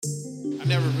I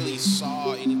never really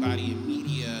saw anybody in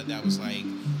media that was like,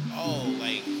 oh,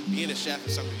 like being a chef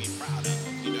is something to be proud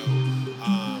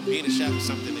of. Being a chef is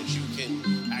something that you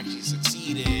can actually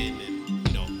succeed in, and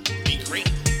be great,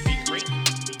 be great,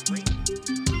 be great.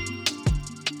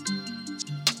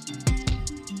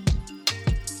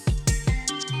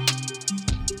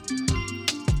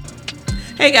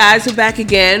 Hey guys, we're back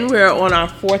again. We're on our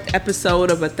fourth episode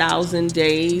of 1,000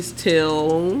 Days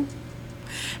Till,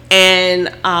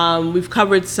 and we've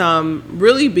covered some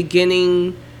really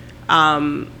beginning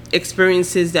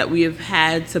experiences that we have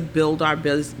had to build our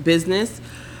business.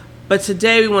 But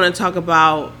today we want to talk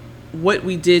about what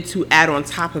we did to add on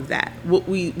top of that.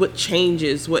 What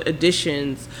changes, what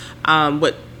additions,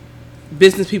 what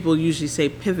business people usually say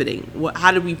pivoting.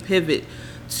 How do we pivot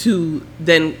to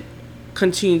then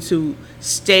continue to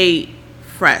stay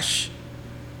fresh,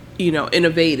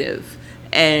 innovative,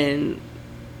 and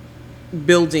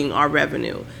building our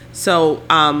revenue. So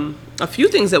a few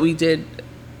things that we did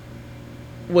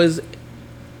was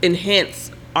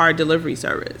enhance our delivery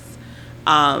service.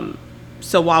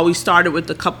 So while we started with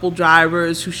a couple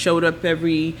drivers who showed up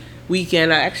every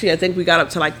weekend, I think we got up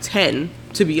to like 10,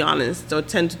 to be honest, or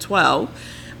 10 to 12.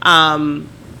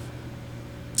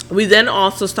 We then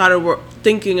also started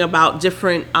thinking about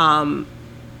different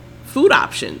food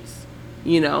options,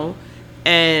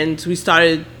 and we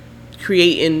started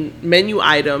creating menu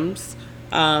items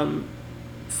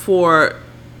for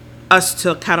us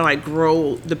to kind of like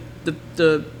grow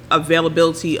the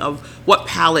availability of what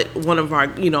palette one of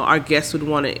our guests would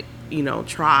want to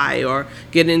try or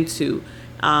get into,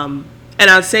 and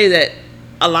I'd say that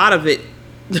a lot of it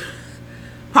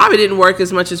probably didn't work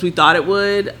as much as we thought it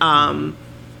would.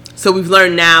 So we've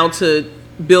learned now to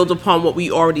build upon what we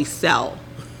already sell,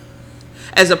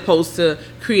 as opposed to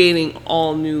creating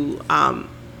all new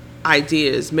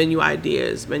ideas, menu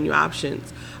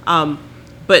options.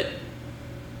 But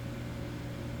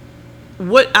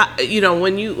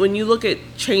when you look at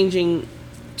changing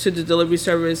to the delivery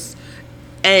service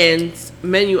and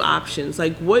menu options,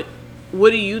 like what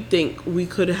do you think we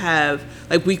could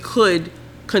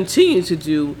continue to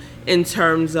do in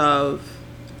terms of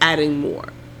adding more?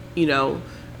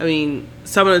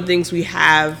 Some of the things we've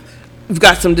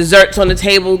got some desserts on the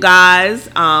table, guys.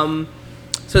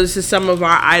 So this is some of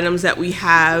our items that we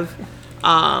have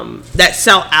that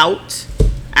sell out.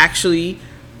 Actually,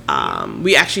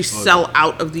 we actually sell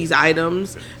out of these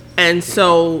items. And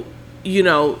so,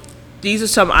 these are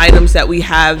some items that we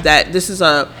have this is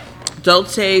a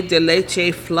Dulce de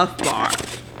Leche Fluff Bar.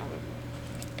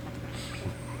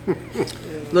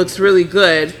 Looks really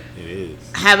good. It is.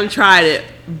 I haven't tried it,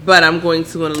 but I'm going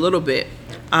to in a little bit.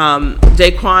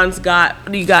 Daquan's got,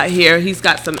 what do you got here? He's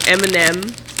got some M&M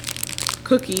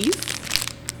cookies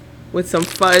with some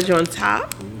fudge on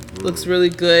top. Mm-hmm. Looks really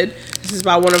good. This is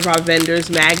by one of our vendors,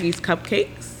 Maggie's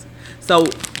Cupcakes. So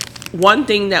one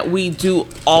thing that we do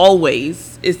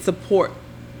always is support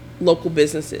local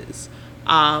businesses.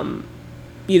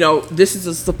 This is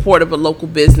a support of a local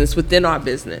business within our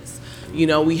business.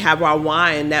 We have our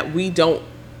wine that we don't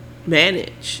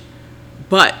manage,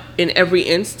 but in every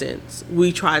instance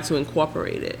we try to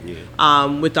incorporate it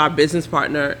with our business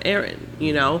partner Aaron.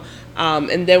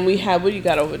 And then we have, what do you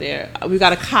got over there? We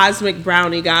got a cosmic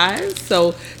brownie, guys.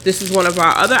 So this is one of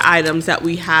our other items that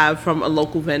we have from a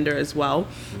local vendor as well.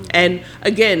 Mm-hmm. And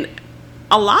again,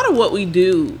 a lot of what we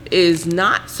do is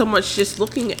not so much just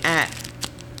looking at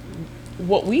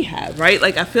what we have, right?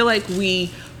 Like I feel like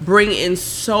we bring in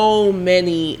so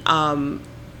many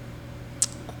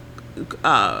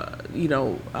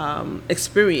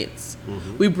experience.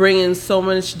 Mm-hmm. We bring in so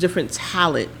much different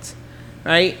talent,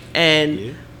 right?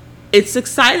 And it's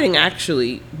exciting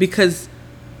actually, because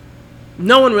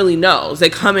no one really knows. They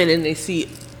come in and they see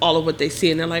all of what they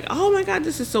see and they're like, oh my God,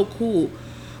 this is so cool.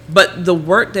 But the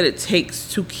work that it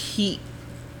takes to keep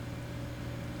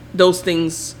those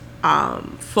things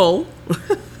full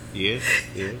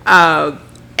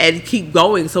and keep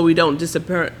going so we don't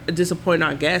disappoint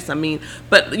our guests.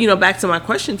 But back to my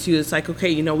question to you, it's like,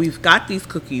 okay, we've got these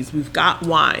cookies, we've got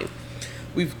wine,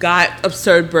 we've got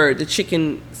Absurd Bird, the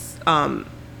chicken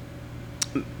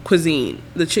cuisine,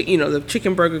 the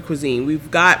chicken burger cuisine. We've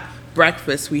got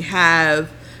breakfast. We have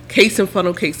cakes and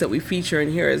funnel cakes that we feature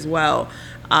in here as well.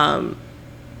 And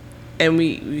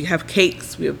we have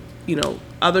cakes. We have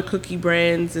other cookie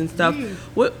brands and stuff.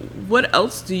 What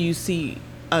else do you see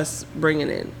us bringing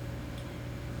in?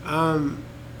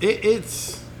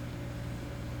 It's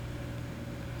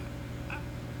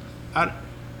I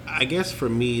guess for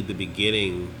me the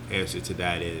beginning answer to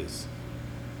that is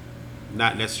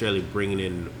not necessarily bringing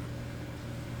in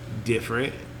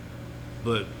different,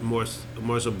 but more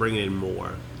so bringing in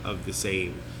more of the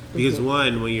same. Because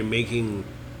one, when you're making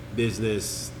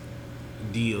business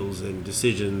deals and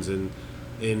decisions, and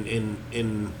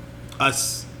in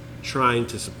us trying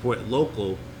to support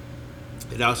local,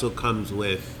 it also comes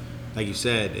with, like you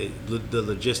said, the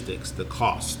logistics, the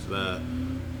cost,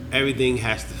 everything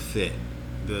has to fit.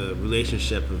 The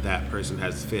relationship of that person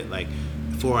has to fit. Like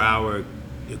for our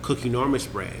Cookie Enormous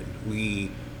brand,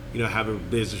 we have a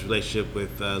business relationship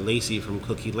with Lacey from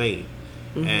Cookie Lane,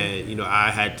 and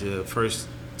I had to first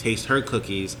taste her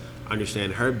cookies,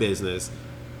 understand her business,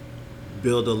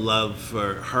 build a love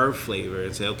for her flavor,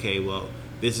 and say, okay, well,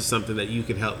 this is something that you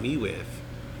can help me with,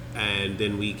 and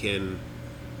then we can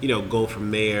go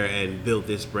from there and build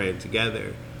this brand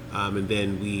together. And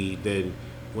then we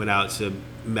went out to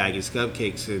Maggie's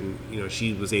Cupcakes, and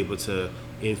she was able to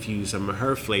infuse some of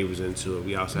her flavors into it.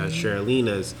 We also had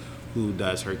Sheralina's, who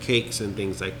does her cakes and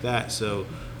things like that. So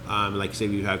like I said,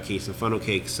 we have cakes and funnel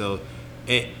cakes. So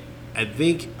I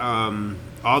think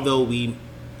although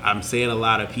I'm saying a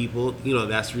lot of people,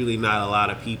 that's really not a lot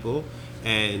of people.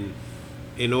 And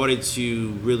in order to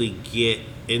really get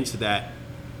into that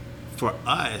for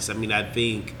us, I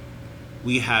think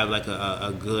we have like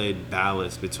a good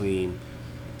balance between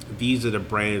these are the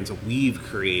brands we've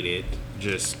created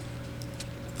just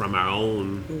from our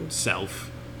own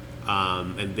self,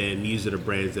 and then these are the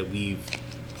brands that we've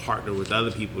partnered with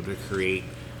other people to create.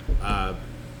 And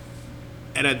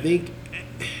I think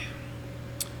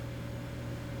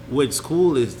what's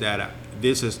cool is that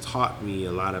this has taught me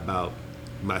a lot about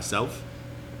myself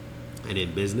and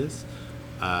in business,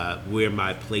 where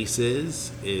my place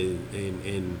is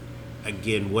in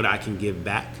again, what I can give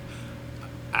back.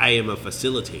 I am a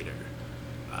facilitator.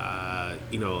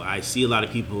 I see a lot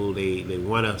of people, they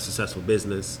want a successful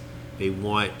business. They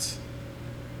want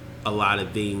a lot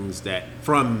of things they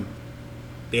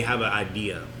have an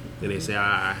idea. And they say,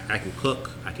 I can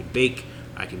cook, I can bake,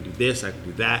 I can do this, I can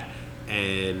do that.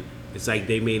 And it's like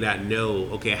they may not know,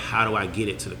 okay, how do I get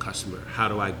it to the customer? How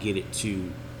do I get it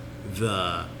to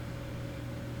the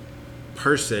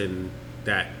person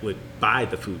that would buy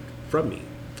the food from me?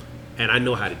 And I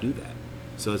know how to do that.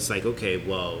 So it's like, okay,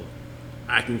 well,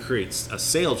 I can create a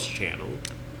sales channel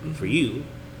for you,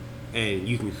 and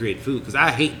you can create food. Because I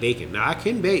hate baking. Now, I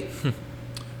can bake,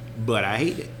 but I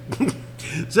hate it.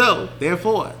 So,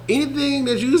 therefore, anything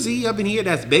that you see up in here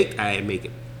that's baked, I didn't make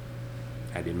it.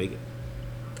 I didn't make it.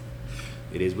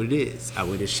 It is what it is. I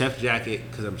wear this chef jacket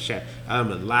because I'm a chef.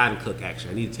 I'm a line cook,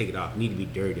 actually. I need to take it off. I need to be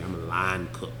dirty. I'm a line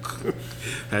cook.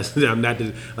 I'm not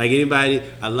like anybody.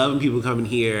 I love when people come in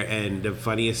here, and the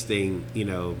funniest thing,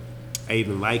 I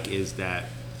even like is that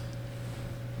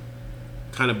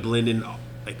kind of blending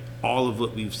like all of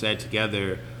what we've said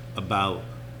together about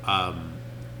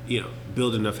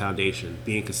building a foundation,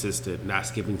 being consistent, not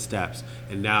skipping steps,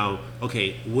 and now,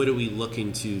 okay, what are we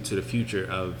looking to the future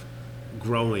of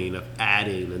growing, of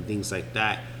adding, and things like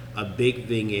that? A big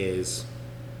thing is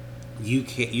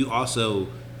you also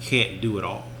can't do it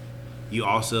all. You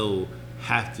also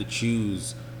have to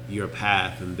choose your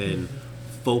path and then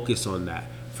focus on that.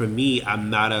 For me, I'm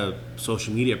not a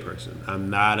social media person.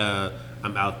 I'm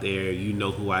out there,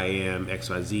 who I am,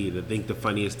 XYZ. I think the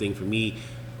funniest thing for me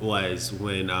was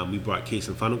when we brought Cakes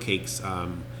and Funnel Cakes,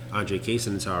 Andre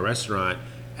Kaysen, into our restaurant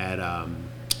at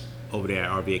over there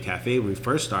at RVA Cafe when we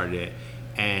first started it,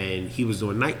 and he was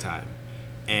doing nighttime,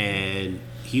 and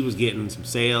he was getting some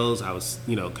sales. I was,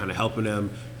 kind of helping him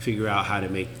figure out how to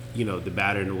make, the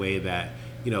batter in a way that,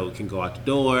 it can go out the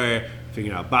door,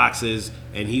 figuring out boxes,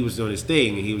 and he was doing his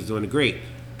thing, and he was doing it great.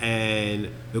 And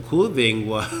the cool thing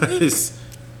was,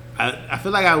 I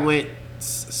feel like I went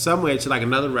somewhere to like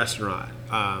another restaurant.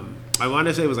 I want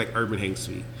to say it was like Urban Hang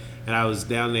Suite, and I was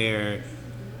down there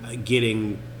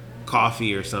getting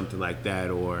coffee or something like that,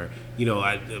 or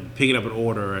picking up an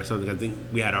order or something. I think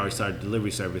we had already started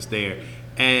delivery service there,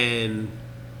 and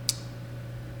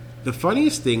the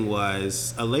funniest thing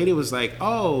was a lady was like,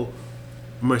 "Oh,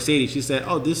 Mercedes," she said,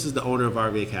 "Oh, this is the owner of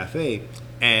RVA Cafe,"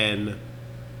 and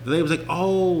the lady was like,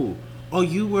 "Oh,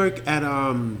 you work at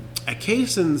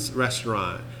Kaysen's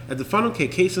restaurant." At the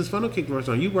Kaysen's Funnel Cake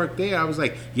restaurant, you work there? I was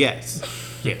like, yes,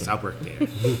 I work there.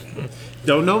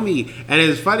 Don't know me. And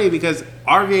it's funny because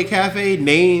RVA Cafe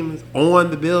name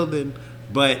on the building,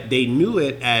 but they knew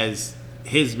it as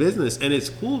his business. And it's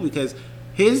cool because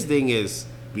his thing is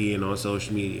being on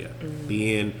social media,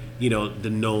 being, the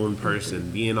known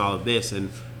person, being all of this. And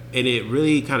it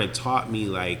really kind of taught me,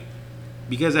 like,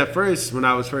 because at first, when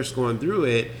I was first going through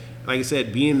it, like I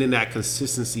said, being in that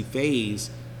consistency phase,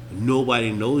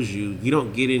 nobody knows you. You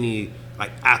don't get any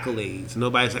like accolades.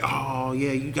 Nobody's like, "Oh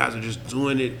yeah, you guys are just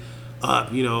doing it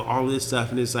up, you know, all this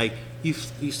stuff, and it's like you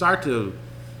start to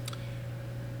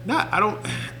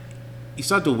you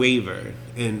start to waver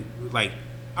and like,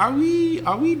 are we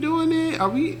doing it? Are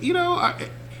we, you know,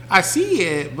 I see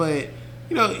it, but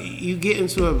you know, you get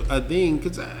into a thing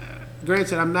because.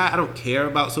 Granted, I don't care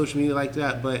about social media like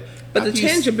that, but the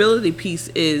tangibility piece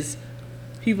is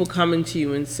people coming to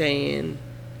you and saying,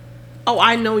 "Oh,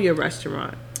 I know your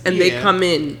restaurant," and they come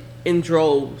in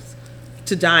droves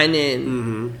to dine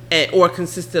in, or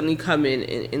consistently come in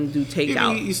and do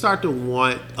takeout. You start to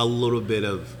want a little bit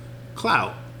of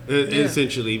clout,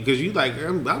 essentially, because you like,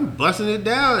 I'm busting it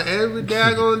down every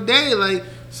daggone day. Like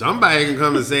somebody can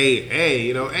come and say, "Hey,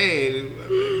 you know, hey,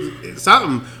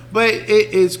 something." But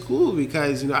it's cool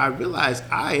because, you know, I realize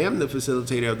I am the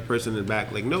facilitator of the person in the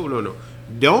back. Like, no.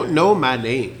 Don't know my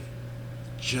name.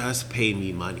 Just pay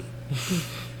me money.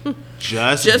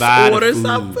 Just buy order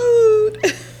some food.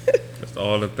 That's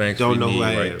all the things don't we know need who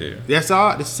I right am. there. That's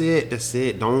all. That's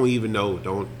it. Don't even know.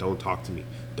 Don't talk to me.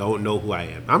 Don't know who I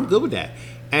am. I'm good with that.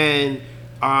 And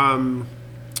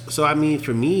so, I mean,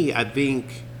 for me, I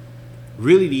think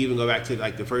really to even go back to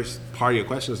like the first part of your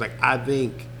question is like, I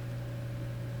think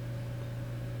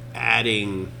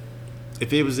adding,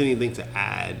 if it was anything to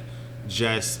add,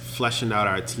 just fleshing out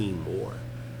our team more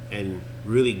and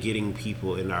really getting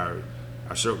people in our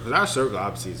circle, because our circle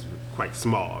obviously is quite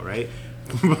small, right?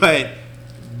 But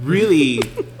really,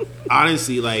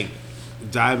 honestly, like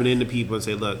diving into people and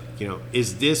say, look, you know,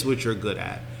 is this what you're good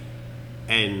at?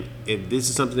 And if this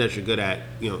is something that you're good at,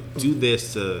 you know, do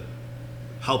this to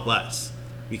help us,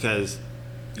 because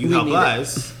you help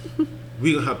us,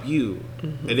 we gonna help you,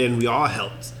 and then we all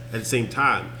helped at the same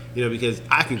time. You know, because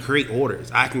I can create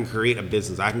orders, I can create a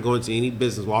business, I can go into any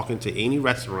business, walk into any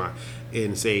restaurant,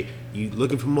 and say, you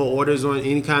looking for more orders on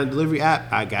any kind of delivery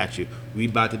app? I got you. We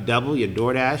about to double your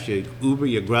DoorDash, your Uber,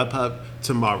 your Grubhub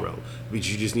tomorrow, but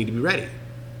you just need to be ready.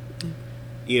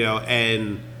 You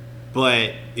know,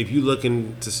 but if you're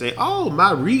looking to say, oh,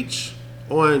 my reach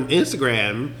on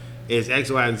Instagram is X,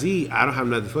 Y, and Z, I don't have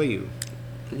nothing for you.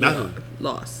 Nothing.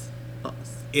 Loss.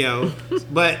 You know,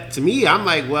 but to me, I'm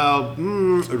like, well,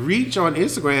 reach on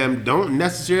Instagram don't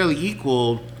necessarily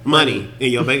equal money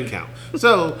in your bank account.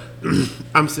 So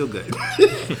I'm still good.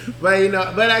 But you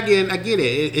know, but again, I get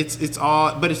it. It's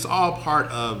all part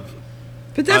of.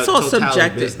 But that's all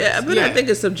subjective. Yeah, but I think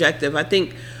it's subjective. I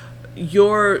think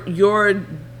your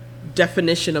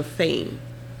definition of fame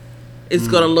is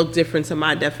going to look different to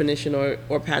my definition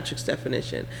or Patrick's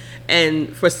definition,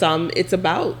 and for some, it's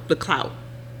about the clout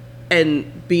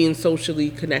and being socially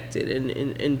connected and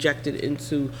injected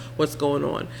into what's going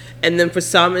on. And then for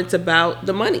some, it's about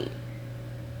the money,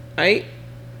 right?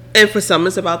 And for some,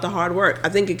 it's about the hard work. I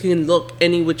think it can look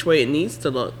any which way it needs to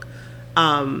look,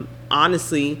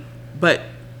 honestly. But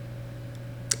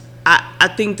I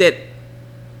think that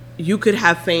you could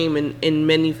have fame in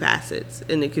many facets,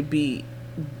 and it could be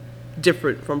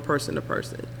different from person to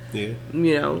person. Yeah.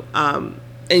 You know,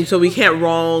 and so we can't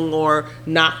wrong or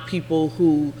knock people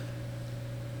who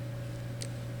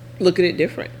look at it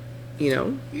different, you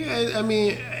know? Yeah, I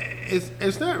mean,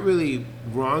 it's not really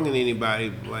wrong in anybody,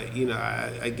 but, you know,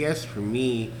 I guess for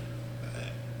me,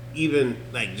 even,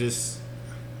 like, just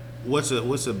what's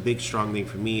a big, strong thing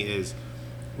for me is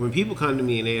when people come to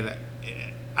me and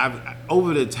I've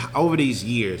over these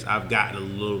years, I've gotten a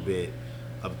little bit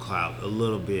of clout, a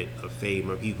little bit of fame,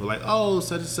 where people are like, oh,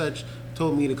 such and such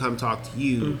told me to come talk to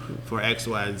you for X,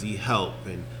 Y, and Z help,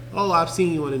 and oh, I've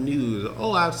seen you on the news.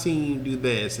 Oh, I've seen you do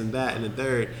this and that and the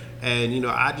third. And, you know,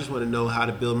 I just want to know how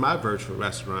to build my virtual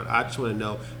restaurant. I just want to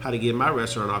know how to get my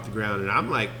restaurant off the ground. And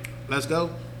I'm like, let's go.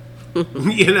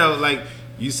 You know, like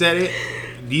you said it.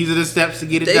 These are the steps to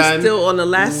get it done. They still on the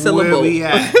last syllable. Where we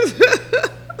at?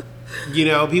 You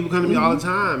know, people come to me all the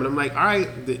time. And I'm like, all right,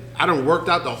 I done worked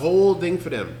out the whole thing for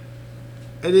them.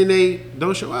 And then they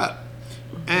don't show up.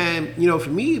 And, you know, for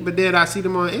me, but then I see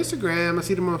them on Instagram, I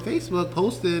see them on Facebook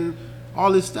posting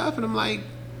all this stuff, and I'm like,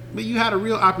 but you had a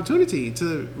real opportunity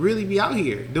to really be out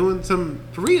here doing some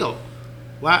for real.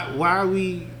 Why are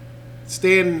we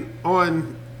staying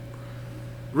on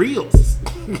reels?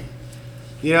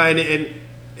 You know, and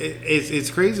it's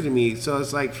crazy to me. So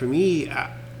it's like, for me,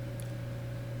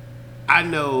 I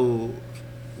know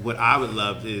what I would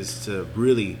love is to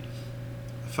really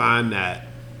find that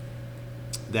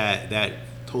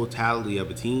totality of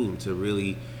a team to really,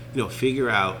 you know, figure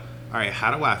out, all right,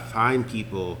 how do I find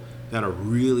people that are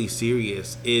really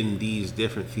serious in these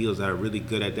different fields that are really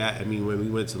good at that? I mean, when we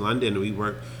went to London, we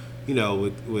worked, you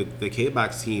know, with the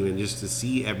K-Box team, and just to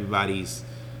see everybody's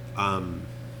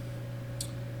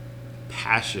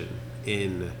passion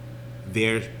in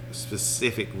their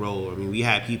specific role. I mean, we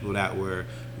had people that were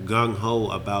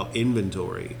gung-ho about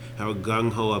inventory, that were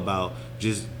gung-ho about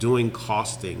just doing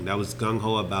costing, that was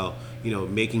gung-ho about,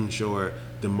 making sure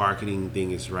the marketing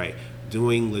thing is right,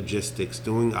 doing logistics,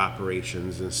 doing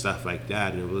operations and stuff like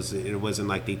that. And it wasn't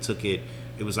like they took it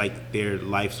was like their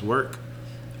life's work.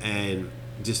 And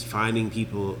just finding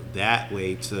people that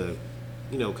way to,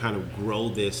 kind of grow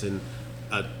this in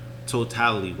a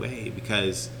totality way,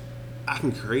 because I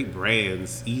can create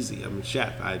brands easy. I'm a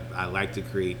chef. I like to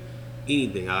create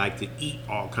anything. I like to eat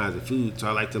all kinds of food, so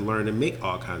I like to learn and make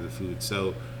all kinds of food.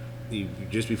 So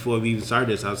just before we even started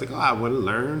this, I was like, I want to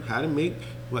learn how to make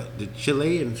the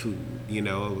Chilean food,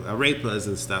 arepas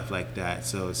and stuff like that.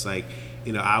 So it's like,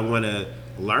 I want to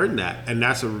learn that, and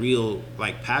that's a real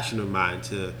passion of mine,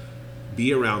 to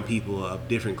be around people of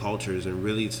different cultures and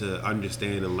really to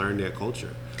understand and learn their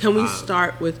culture. Can we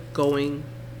start with going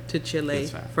to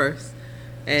Chile first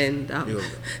and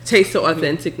taste the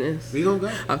authenticness? We're going to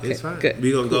go. Okay, it's fine. Good.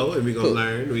 We're going to go and we're going to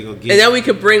learn. We're going to get. And then we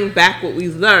could bring back what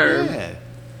we've learned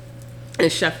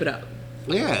and chef it up.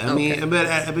 Yeah, I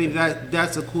mean,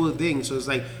 that's a cool thing. So it's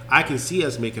like, I can see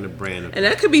us making a brand of and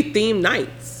that could be themed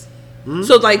nights. Mm-hmm.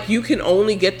 So you can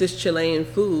only get this Chilean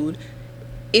food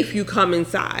if you come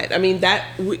inside. I mean,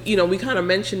 that, we kind of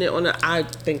mentioned it I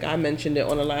think I mentioned it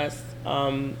on the last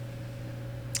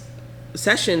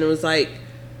session. It was like,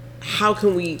 how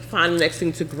can we find the next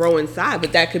thing to grow inside?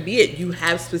 But that could be it. You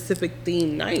have specific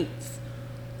themed nights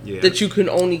that you can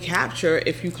only capture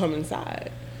if you come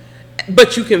inside.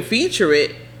 But you can feature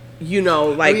it,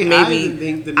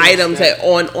 maybe items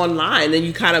online, and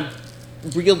you kind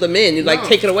of reel them in. You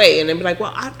take it away, and then be like,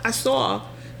 well, I saw,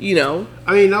 I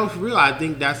mean, no, for real. I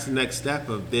think that's the next step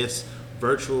of this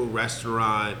virtual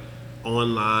restaurant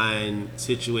online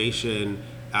situation.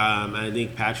 And I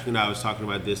think Patrick and I was talking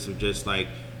about this of just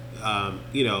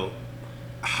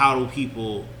how do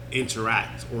people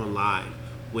interact online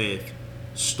with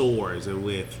stores and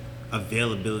with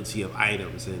availability of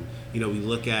items. And we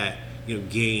look at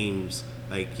games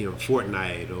like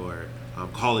Fortnite or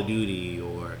Call of Duty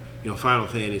or Final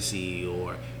Fantasy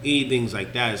or anything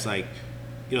like that. It's like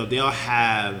they'll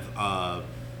have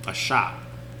a shop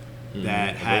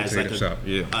that has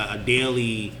a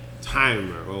daily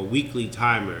timer or a weekly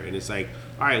timer, and it's like,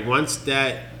 all right, once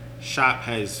that shop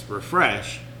has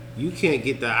refreshed, you can't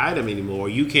get that item anymore.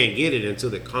 You can't get it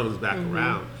until it comes back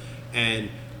around. And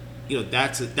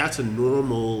that's a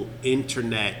normal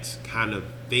internet kind of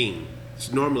thing.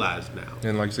 It's normalized now.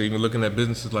 And like you say, even looking at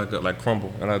businesses like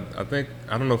Crumble, and I think,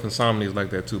 I don't know if Insomnia is like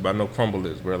that too, but I know Crumble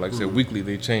is, where like I said, weekly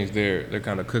they change their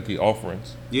kind of cookie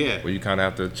offerings. Yeah. Where you kind of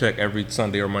have to check every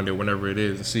Sunday or Monday, whenever it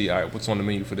is, and see, all right, what's on the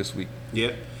menu for this week.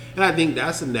 Yeah. And I think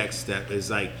that's the next step, is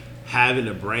like having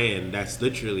a brand that's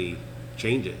literally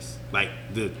changes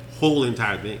the whole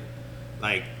entire thing.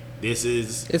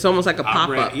 It's almost like a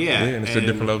pop-up. And it's a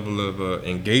different level of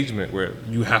engagement, where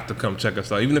you have to come check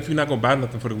us out. Even if you're not going to buy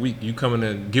nothing for the week, you coming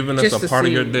in, giving us a part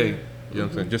of your day. You know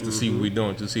what I'm saying? Just to see what we're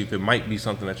doing, to see if it might be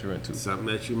something that you're into. Something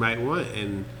that you might want.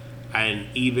 And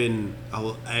that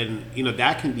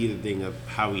can be the thing of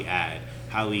how we add,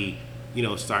 how we,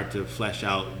 start to flesh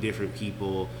out different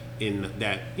people in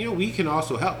that, we can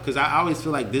also help. Because I always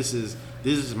feel like this is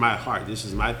my heart. This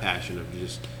is my passion of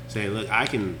just saying, look, I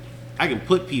can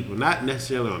put people not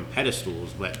necessarily on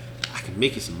pedestals, but I can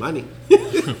make you some money.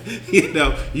 You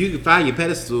can find your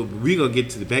pedestal, but we're going to get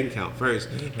to the bank account first.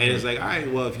 And it's like, all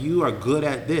right, well, if you are good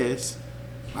at this,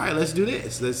 all right, let's do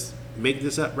this. Let's make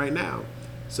this up right now.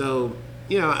 So,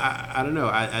 I don't know.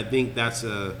 I think that's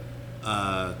a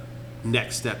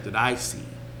next step that I see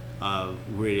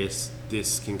where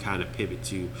this can kind of pivot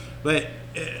to. But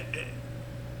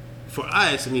for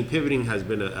us, I mean, pivoting has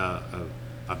been a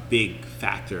big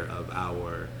factor of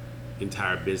our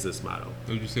entire business model.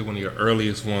 What would you say one of your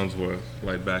earliest ones was,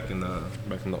 like back in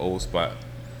the old spot?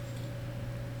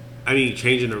 I mean,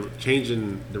 changing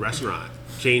the restaurant,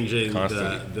 changing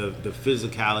the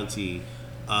physicality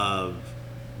of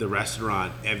the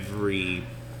restaurant every,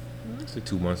 say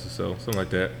 2 months or so, something like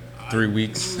that. 3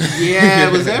 weeks. Yeah,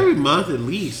 it was every month at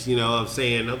least. Of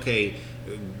saying, okay,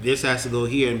 this has to go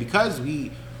here, and because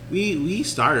we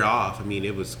started off, I mean,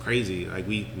 it was crazy. Like,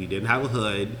 we didn't have a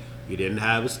hood, we didn't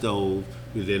have a stove,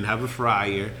 we didn't have a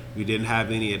fryer, we didn't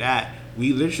have any of that.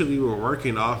 We literally were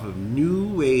working off of new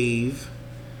wave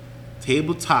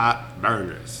tabletop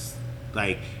burners.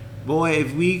 Like, boy,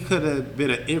 if we could have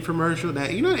been an infomercial that,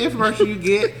 the infomercial you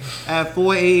get at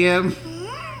 4 a.m.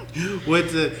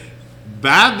 with the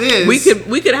buy this.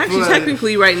 We could actually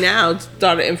technically right now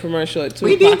start an infomercial at 2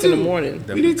 o'clock in the morning.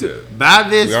 We need to buy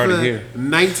this for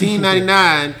 $19.99,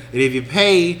 and if you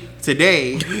pay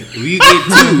today we get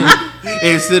 2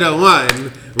 instead of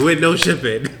 1 with no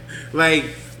shipping. Like,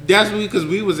 that's because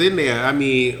we was in there. I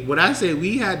mean, when I say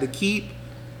we had to keep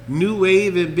New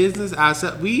Wave in business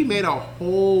ourselves, we made a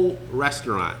whole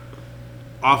restaurant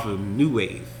off of New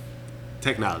Wave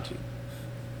technology.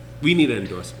 We need an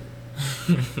endorsement.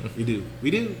 We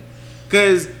do.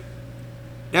 Because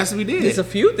that's what we did. There's a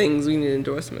few things we need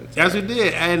endorsements. That's what we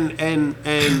did.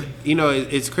 And you know,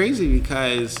 it's crazy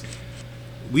because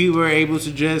we were able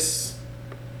to just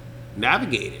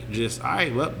navigate it. Just, all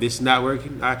right, well, this is not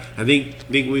working. I think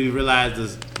we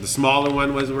realized the smaller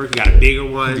one wasn't working. Got a bigger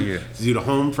one to do the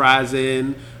home fries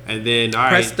in. And then, all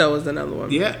right. Presto is another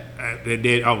one. Yeah. And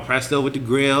then, Presto with the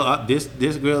grill. This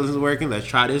grill isn't working. Let's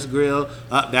try this grill.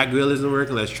 That grill isn't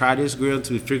working. Let's try this grill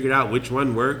until we figured out which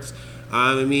one works.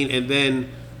 And then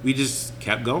we just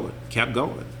kept going.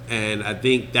 And I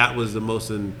think that was the most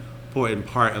important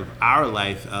part of our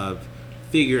life, of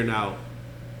figuring out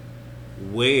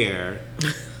where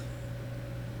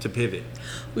to pivot.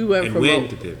 We went and from when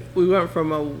to pivot. We went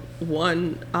from a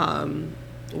one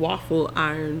waffle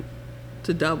iron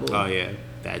to double. Oh yeah,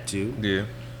 that too. Yeah.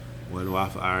 One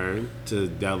waffle iron to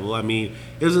double. I mean,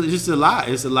 it was just a lot.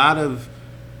 It's a lot of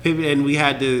pivot, and we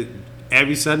had to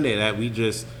every Sunday that we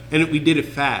just, and we did it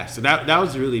fast. So that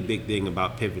was a really big thing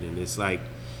about pivoting. It's like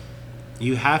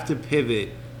you have to pivot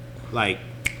like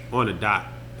on a dot,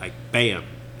 like bam,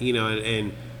 you know.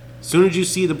 And as soon as you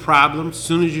see the problem, as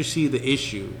soon as you see the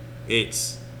issue,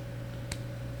 it's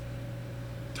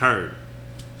turn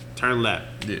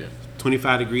left. Yeah.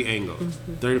 25-degree angle,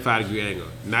 35-degree angle,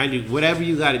 90, whatever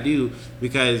you got to do,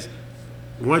 because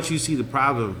once you see the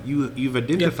problem, you've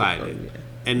identified it,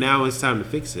 and now it's time to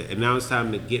fix it, and now it's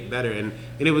time to get better. And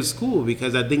it was cool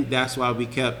because I think that's why we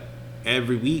kept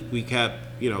every week we kept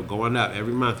going up,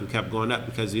 every month we kept going up,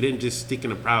 because we didn't just stick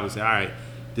in the problem and say, all right,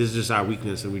 this is just our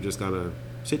weakness, and we're just gonna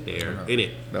sit there in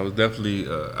it. That was definitely,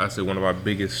 I say, one of our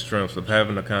biggest strengths of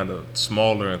having a kind of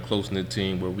smaller and close-knit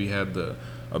team where we had the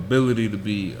ability to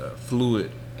be fluid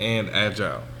and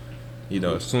agile.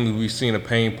 As soon as we've seen a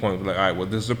pain point, we're like, all right, well,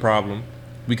 this is a problem.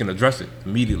 We can address it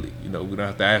immediately. We don't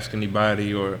have to ask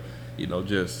anybody or,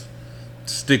 just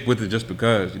stick with it just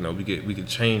because, we can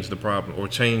change the problem or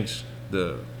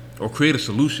create a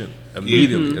solution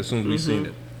immediately as soon as we've seen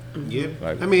it. Yeah.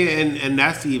 I mean, and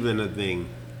that's even a thing,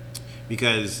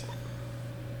 because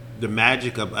the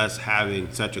magic of us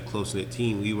having such a close-knit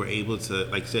team, we were able to,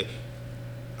 like, say,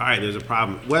 all right, there's a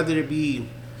problem. Whether it be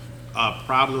a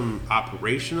problem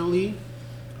operationally,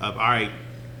 of, all right,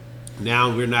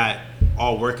 now we're not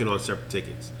all working on separate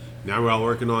tickets. Now we're all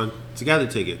working on together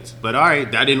tickets. But all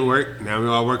right, that didn't work. Now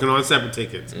we're all working on separate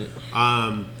tickets.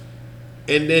 And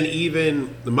then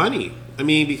even the money. I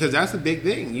mean, because that's a big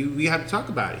thing. We have to talk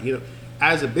about it.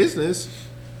 As a business,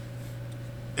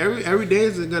 every day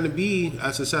isn't going to be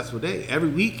a successful day. Every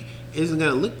week isn't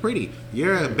going to look pretty.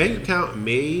 Your bank account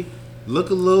may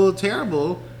look a little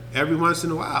terrible every once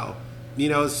in a while,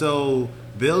 so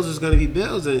bills is going to be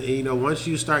bills. And once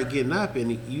you start getting up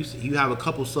and you have a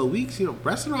couple slow weeks,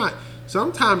 restaurant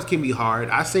sometimes can be hard.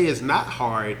 I say it's not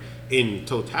hard in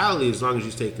totality as long as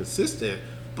you stay consistent,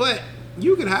 but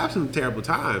you can have some terrible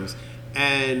times.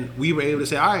 And we were able to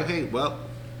say, all right, hey, well,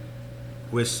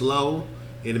 we're slow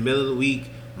in the middle of the week,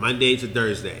 Monday to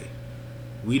Thursday.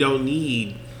 We don't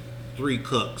need 3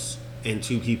 cooks and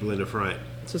 2 people in the front.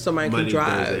 So somebody can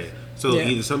drive. So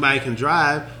either somebody can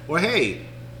drive, or hey,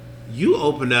 you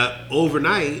open up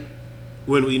overnight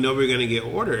when we know we're going to get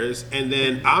orders, and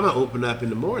then I'm going to open up in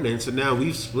the morning. So now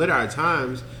we've split our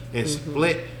times and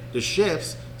split the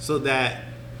shifts so that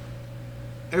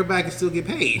everybody can still get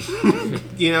paid.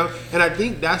 And I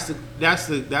think that's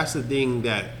the thing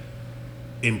that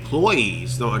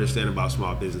employees don't understand about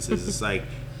small businesses. It's like,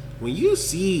 when you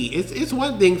see, it's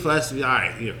one thing for us to be, all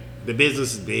right, the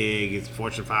business is big, it's a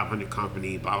Fortune 500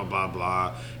 company, blah, blah, blah,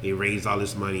 blah. They raised all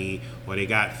this money, or they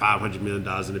got $500 million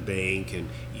in the bank, and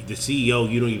the CEO,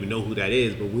 you don't even know who that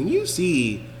is. But when you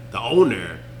see the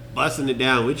owner busting it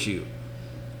down with you,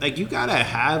 like, you got to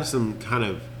have some kind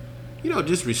of,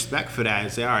 just respect for that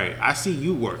and say, all right, I see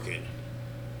you working.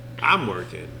 I'm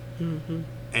working. Mm-hmm.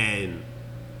 And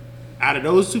out of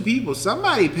those 2 people,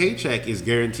 somebody's paycheck is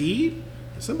guaranteed,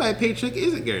 and somebody's paycheck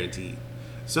isn't guaranteed.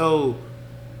 So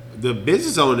the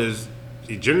business owners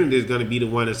generally is going to be the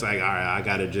one that's like, all right, I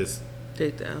got to just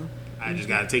take the L. I just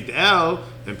got to take the L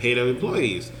and pay the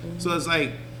employees. Mm-hmm. So it's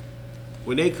like,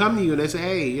 when they come to you and they say,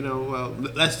 hey, well,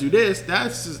 let's do this,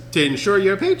 that's just to ensure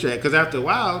your paycheck. Because after a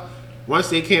while, once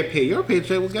they can't pay your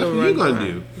paycheck, well, guess what you're going to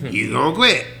do? You're going to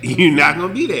quit. You're not going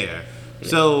to be there. Yeah.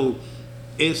 So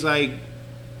it's like,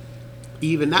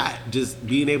 even that, just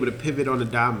being able to pivot on the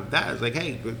dime of that. It's like,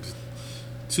 hey,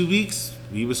 2 weeks,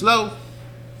 we were slow.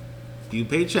 Few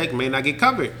paycheck may not get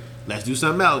covered. Let's do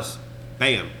something else.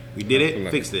 Bam. We did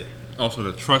it, fixed it. Also,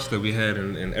 the trust that we had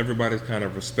in everybody's kind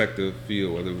of respective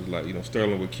field, whether it was like,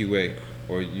 Sterling with QA,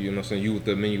 or, you with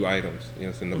the menu items,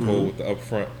 Nicole with the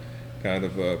upfront kind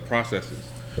of processes,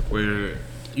 where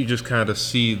you just kind of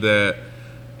see that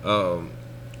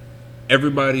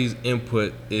everybody's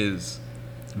input is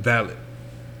valid,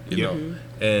 you know,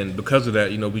 and because of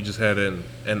that, we just had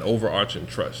an overarching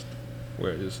trust,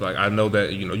 where it's like, I know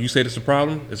that, you say it's a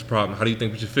problem, how do you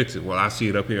think we should fix it? Well, I see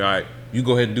it up here, all right, you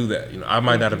go ahead and do that. I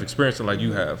might not have experienced it like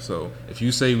you have, so if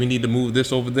you say we need to move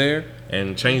this over there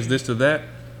and change this to that,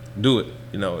 do it.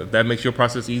 If that makes your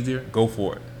process easier, go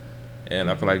for it. And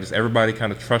I feel like just everybody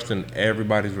kind of trusting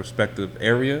everybody's respective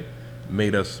area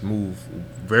made us move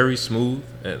very smooth,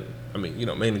 and I mean,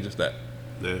 mainly just that.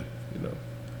 Yeah.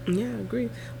 Yeah, I agree.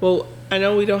 Well, I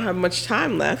know we don't have much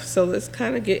time left, so let's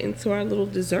kind of get into our little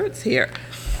desserts here.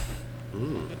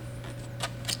 Come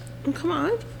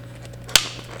on.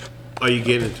 Are you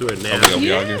getting into it now?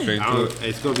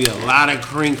 It's going to be a lot of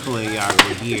crinkling out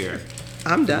over here.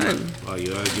 I'm done. Oh,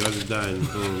 yours is done.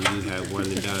 Boom, you had one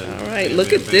and done. All right,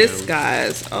 look at this,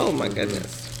 guys. Oh, my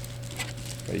goodness.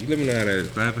 Hey, you let me know how that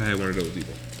is. I haven't had one of those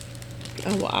either.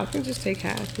 Oh, well, I can just take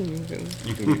half. And you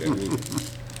can eat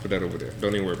that. Put that over there.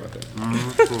 Don't even worry about that.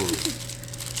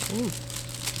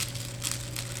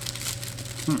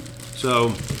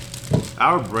 So,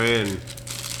 our brand,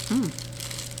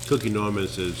 Cookie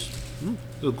Norman's, is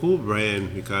a cool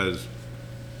brand because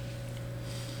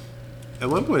at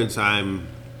one point in time,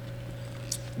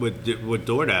 with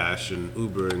DoorDash and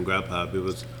Uber and Grubhub, it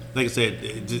was, like I said,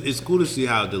 it's cool to see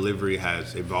how delivery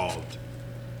has evolved.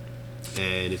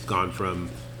 And it's gone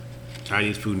from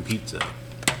Chinese food and pizza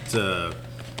to,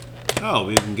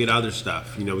 we can get other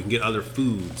stuff. We can get other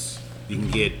foods. We can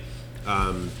get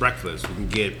breakfast. We can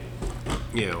get,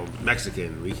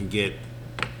 Mexican. We can get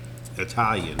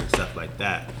Italian and stuff like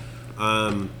that.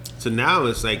 So now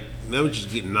it's like, now we're just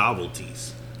getting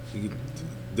novelties. You can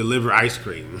deliver ice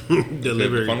cream,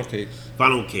 deliver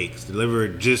funnel cakes, deliver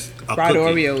just a fried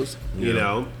cookie. Oreos.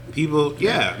 People,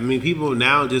 people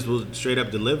now just will straight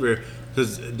up deliver,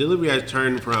 because delivery has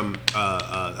turned from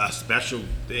a special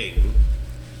thing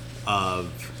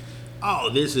of,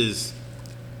 this is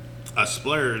a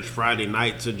splurge Friday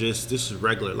night, to just, this is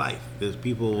regular life.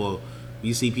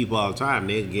 You see people all the time,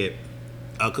 they get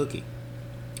a cookie,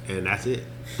 and that's it.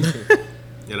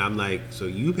 And I'm like, so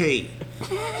you paid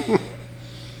 $12.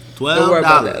 Don't worry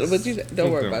about that.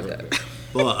 Don't worry about that.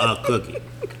 For a cookie.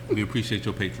 We appreciate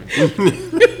your patronage.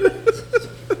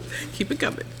 Keep it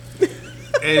coming.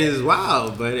 And it's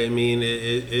wild, but I mean,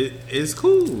 it's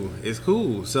cool. It's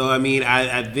cool. So I mean,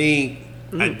 I think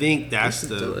that's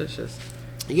the delicious.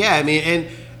 Yeah, I mean,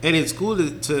 and it's cool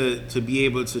to be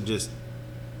able to just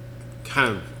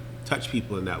kind of touch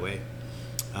people in that way.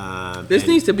 This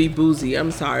needs to be boozy.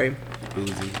 I'm sorry.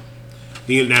 Boozy.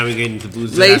 Now we're getting into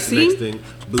boozy. Lacey, that's the next thing.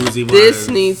 Boozy. This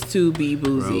needs to be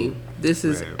boozy. Bro, this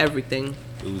is everything.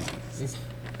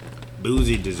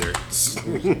 Boozy desserts.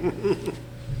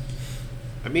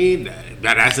 I mean,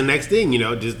 that's the next thing,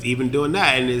 just even doing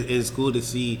that. And it's cool to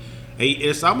see.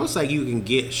 It's almost like you can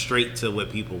get straight to what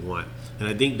people want. And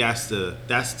I think that's the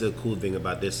cool thing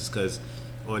about this, is because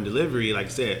on delivery, like I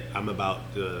said, I'm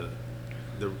about the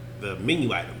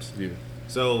menu items. Yeah.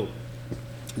 So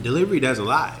delivery doesn't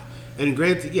lie. And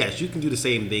granted, yes, you can do the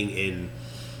same thing in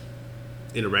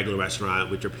a regular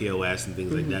restaurant with your POS and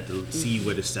things like that, to see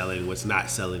what is selling, what's not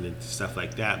selling, and stuff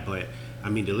like that. But I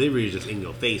mean, delivery is just in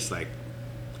your face. Like,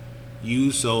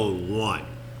 you sold one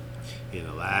in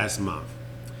the last month.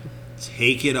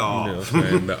 Take it off.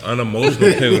 The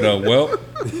unemotional pill, though. Well,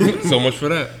 so much for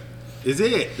that. It's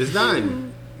it. It's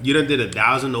done. You done did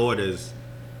 1,000 orders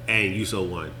and you sold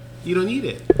one. You don't need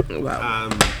it. Wow.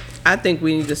 I think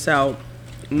we need to sell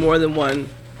more than one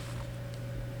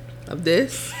of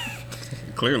this.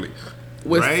 Clearly.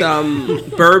 With some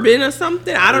bourbon or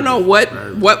something. I don't know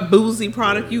what boozy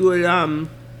product you would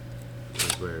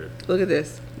Look at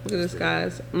this. Look at this,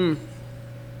 guys.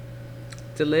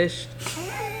 Delish.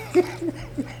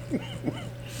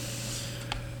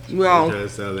 Well, trying to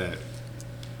sell that.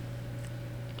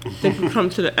 I think we come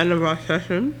to the end of our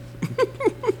session.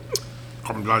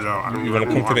 You want to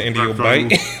come to the end of your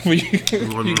bite?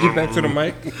 you get back to the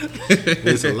mic?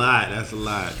 It's a lot. That's a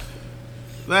lot.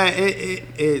 But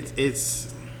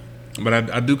it's.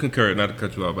 But I do concur, not to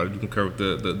cut you off, but I do concur with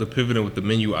the pivoting with the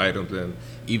menu items, and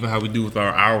even how we do with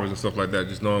our hours and stuff like that.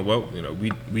 Just knowing,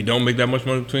 we don't make that much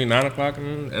money between 9 o'clock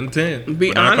and 10.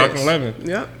 Be honest. 9 o'clock and 11.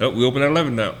 Yeah. Nope, we open at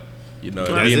 11 now. You know,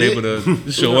 being able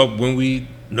to show up when we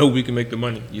know we can make the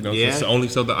money. You know, so only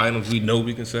sell the items we know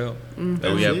we can sell.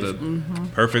 That we have the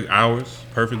perfect hours,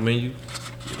 perfect menu.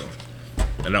 You know,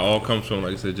 and that all comes from,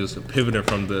 like I said, just pivoting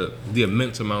from the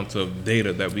immense amounts of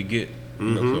data that we get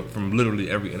you know, so from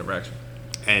literally every interaction.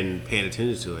 And paying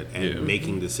attention to it and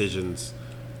making decisions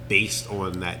based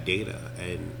on that data.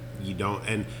 And you don't,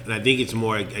 and I think it's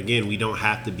more, again, we don't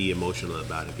have to be emotional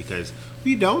about it because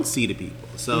we don't see the people.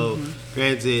 So,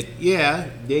 granted,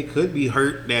 they could be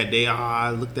hurt that day.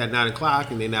 I looked at 9 o'clock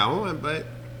and they're not on, but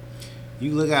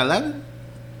you look at 11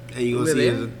 and you're going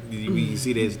to see you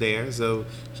see that it's there. So,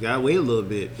 you got to wait a little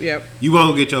bit. Yep. You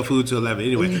won't get your food till 11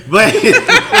 anyway. But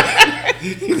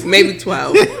maybe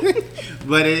 12.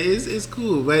 But it's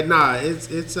cool. But nah,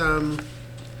 it's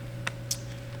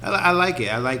I like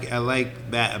it. I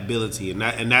like that ability,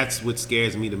 and that's what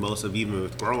scares me the most of even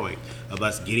with growing, of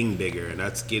us getting bigger and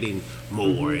us getting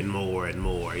more and more and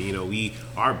more. You know, we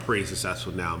are pretty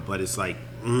successful now, but it's like,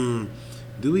 do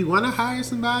we want to hire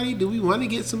somebody? Do we want to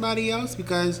get somebody else?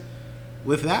 Because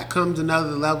with that comes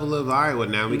another level of, all right, well,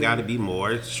 now we got to be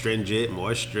more stringent,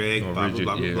 more strict, more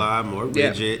rigid, blah, more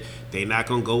rigid. They're not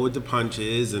going to go with the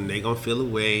punches, and they're going to feel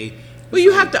away. Well,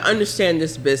 you have to understand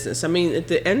this business. I mean, at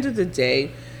the end of the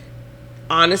day,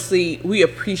 honestly, we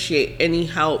appreciate any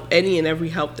and every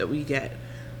help that we get.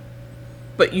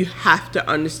 But you have to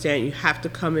understand, you have to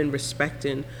come in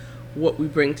respecting what we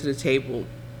bring to the table,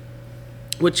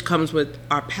 which comes with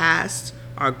our past,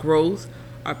 our growth,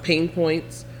 our pain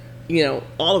points, you know,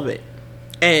 all of it.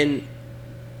 And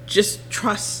just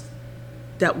trust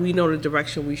that we know the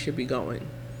direction we should be going.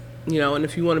 You know, and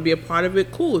if you want to be a part of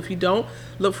it, cool. If you don't,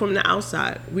 look from the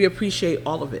outside. We appreciate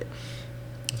all of it.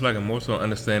 It's like a more so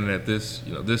understanding that this,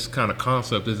 you know, this kind of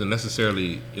concept isn't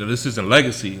necessarily, you know, this isn't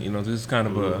legacy. You know, this is kind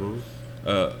of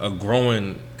a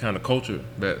growing kind of culture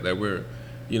that we're,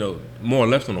 you know, more or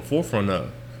less on the forefront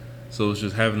of. So it's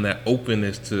just having that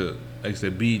openness to, like I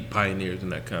said, be pioneers in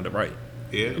that kind of right.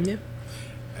 Yeah.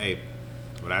 Hey,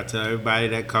 what I tell everybody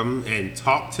that come and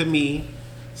talk to me,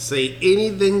 say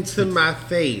anything to my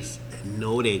face, and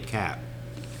know they cap.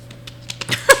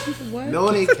 What?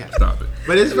 No, they cap. Stop it.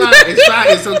 But it's fine. It's fine.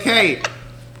 It's okay.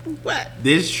 What?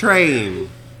 This train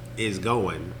is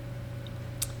going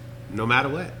no matter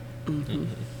what.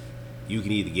 You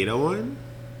can either get on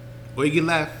or you get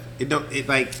left.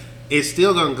 It's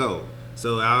still gonna go.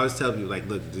 So I always tell people, like,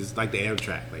 look, this is like the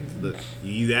Amtrak. Like, look,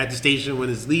 you at the station when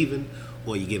it's leaving,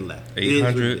 or you get left.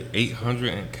 800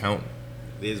 and count.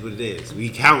 It is what it is. We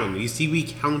counting. You see, we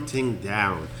counting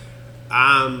down.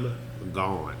 I'm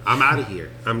gone. I'm out of here.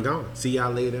 I'm gone. See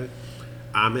y'all later.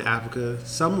 I'm in Africa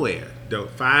somewhere. Don't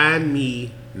find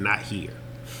me not here.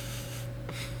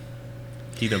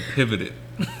 He done pivoted.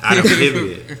 I done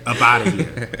pivoted. Up out of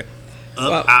here.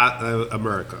 Out of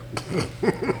America.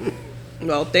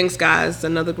 Well, thanks, guys.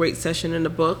 Another great session in the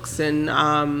books. And,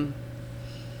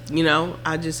 you know,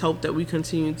 I just hope that we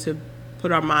continue to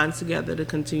put our minds together to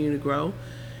continue to grow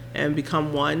and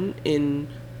become one in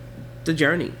the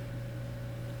journey.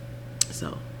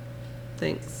 So,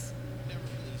 thanks.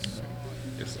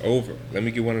 It's over. Let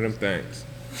me get one of them things.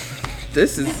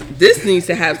 This needs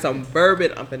to have some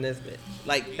bourbon up in this bit.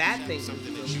 Like that thing.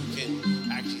 Something that you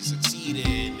can actually succeed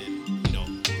in and, you know,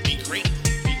 be great.